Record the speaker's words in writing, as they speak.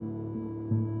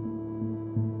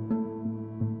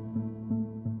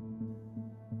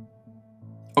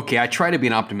Okay, I try to be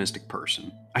an optimistic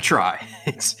person. I try.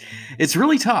 It's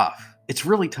really tough. It's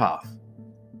really tough.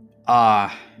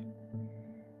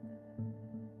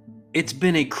 It's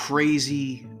been a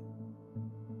crazy,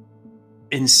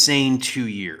 insane 2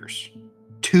 years.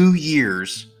 2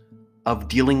 years of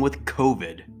dealing with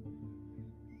COVID.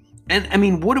 And I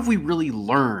mean, what have we really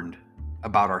learned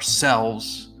about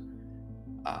ourselves,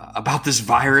 about this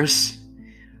virus?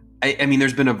 I mean,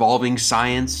 there's been evolving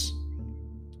science.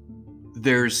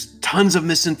 There's tons of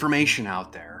misinformation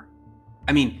out there.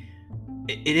 I mean,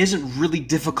 it isn't really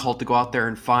difficult to go out there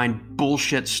and find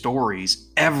bullshit stories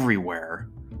everywhere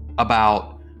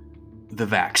about the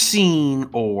vaccine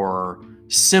or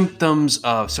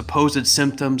supposed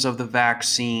symptoms of the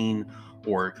vaccine,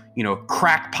 or,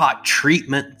 crackpot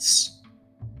treatments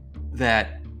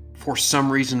that for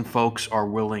some reason folks are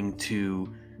willing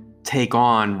to take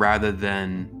on rather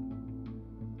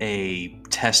than a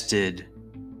tested,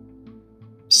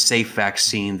 safe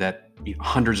vaccine that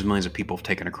hundreds of millions of people have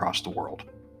taken across the world.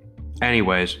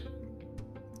 Anyways,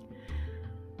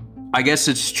 I guess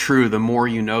it's true, the more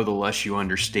you know, the less you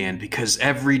understand, because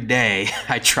every day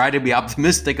I try to be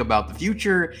optimistic about the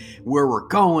future, where we're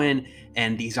going,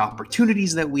 and these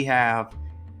opportunities that we have,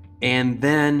 and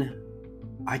then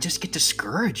I just get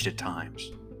discouraged at times.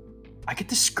 I get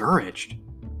discouraged.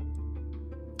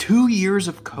 2 years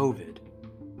of COVID.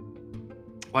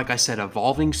 Like I said,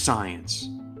 evolving science,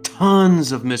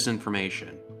 tons of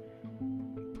misinformation,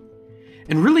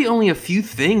 and really only a few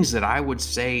things that I would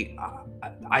say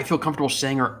I feel comfortable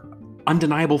saying are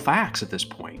undeniable facts at this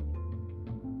point.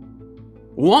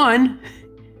 One,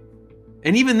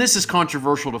 and even this is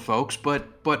controversial to folks, but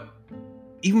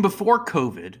even before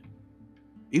COVID,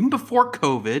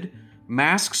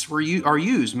 masks are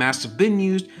used. Masks have been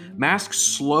used. Masks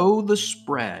slow the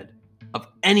spread of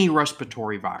any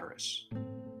respiratory virus.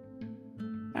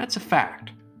 That's a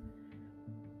fact.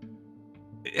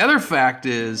 The other fact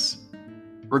is,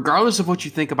 regardless of what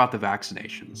you think about the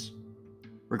vaccinations,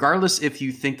 regardless if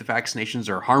you think the vaccinations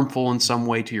are harmful in some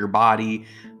way to your body,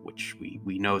 which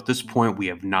we know at this point we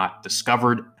have not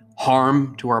discovered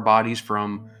harm to our bodies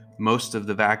from most of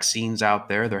the vaccines out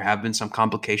there. There have been some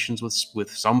complications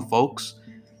with some folks.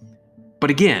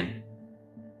 But again,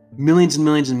 millions and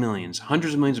millions and millions,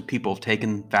 hundreds of millions of people have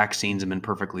taken vaccines and been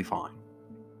perfectly fine.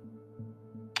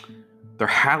 They're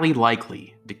highly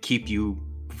likely to keep you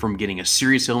from getting a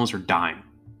serious illness or dying.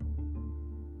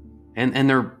 And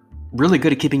they're really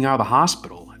good at keeping you out of the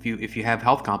hospital if you have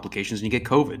health complications and you get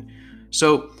COVID.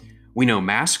 So we know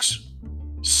masks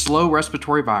slow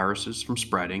respiratory viruses from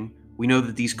spreading. We know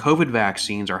that these COVID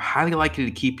vaccines are highly likely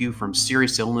to keep you from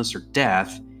serious illness or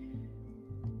death.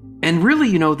 And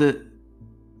really, the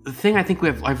thing I think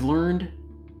I've learned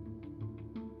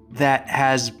that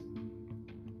has,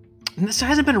 and this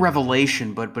hasn't been a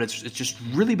revelation, but it's just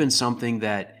really been something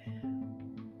that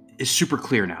is super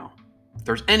clear now. If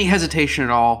there's any hesitation at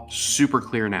all, super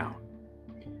clear now.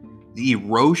 The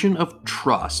erosion of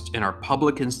trust in our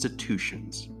public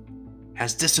institutions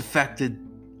has disaffected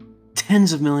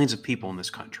tens of millions of people in this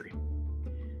country,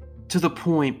 to the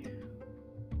point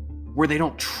where they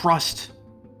don't trust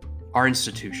our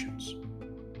institutions.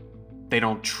 They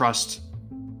don't trust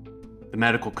the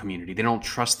medical community. They don't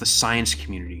trust the science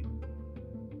community.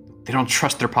 They don't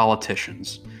trust their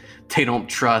politicians. They don't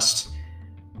trust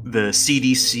the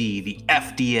CDC, the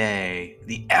FDA,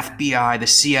 the FBI, the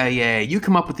CIA. You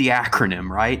come up with the acronym,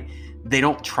 right? They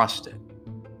don't trust it.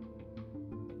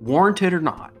 Warranted or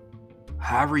not,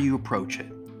 however you approach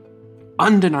it,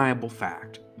 undeniable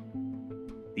fact.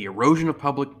 The erosion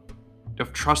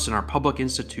of trust in our public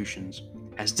institutions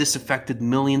has disaffected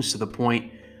millions to the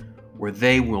point where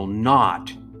they will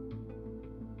not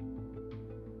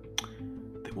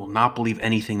believe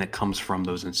anything that comes from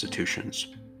those institutions.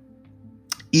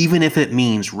 Even if it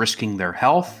means risking their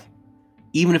health,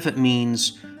 even if it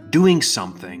means doing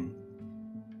something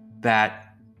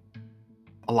that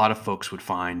a lot of folks would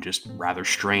find just rather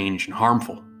strange and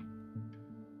harmful.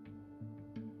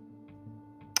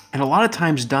 And a lot of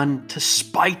times done to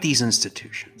spite these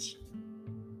institutions.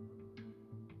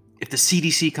 If the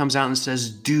CDC comes out and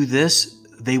says, do this,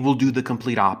 they will do the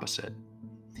complete opposite.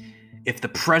 If the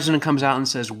president comes out and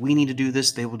says, we need to do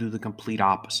this, they will do the complete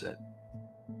opposite.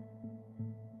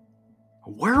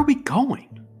 Where are we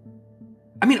going?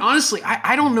 I mean, honestly,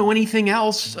 I don't know anything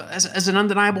else as an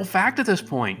undeniable fact at this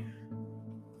point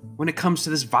when it comes to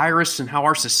this virus and how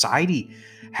our society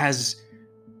has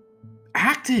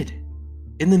acted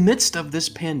in the midst of this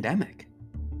pandemic.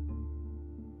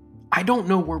 I don't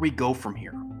know where we go from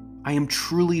here. I am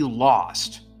truly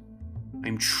lost.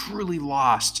 I'm truly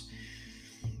lost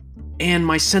And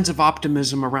my sense of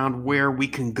optimism around where we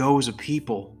can go as a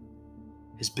people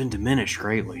has been diminished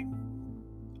greatly.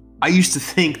 I used to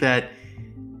think that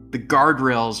the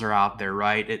guardrails are out there,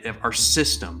 right? Our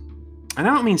system. And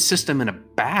I don't mean system in a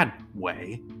bad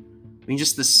way. I mean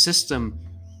just the system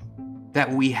that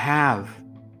we have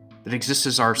that exists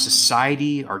as our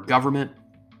society, our government,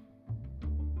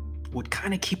 would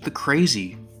kind of keep the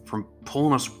crazy from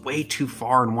pulling us way too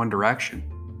far in one direction.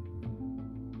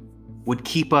 Would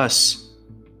keep us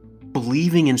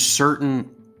believing in certain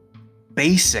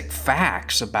basic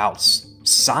facts about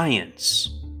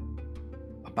science,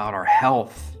 about our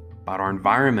health, about our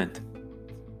environment,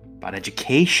 about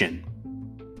education.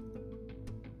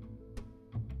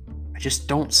 I just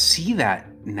don't see that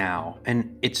now,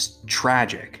 and it's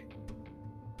tragic.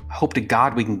 I hope to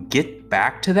God we can get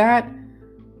back to that,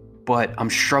 but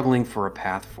I'm struggling for a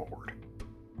path forward.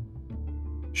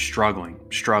 Struggling.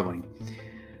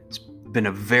 It's been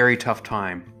a very tough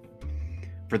time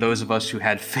for those of us who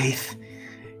had faith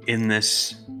in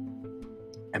this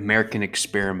American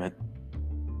experiment.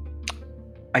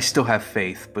 I still have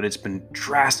faith, but it's been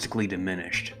drastically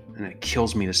diminished, and it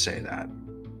kills me to say that.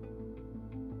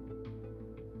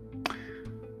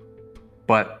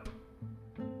 But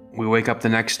we wake up the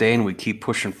next day and we keep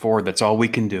pushing forward. That's all we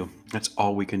can do.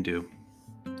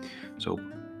 So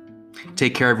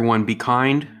take care, everyone. Be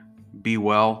kind, be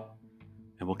well,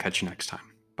 and we'll catch you next time.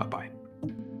 Bye-bye.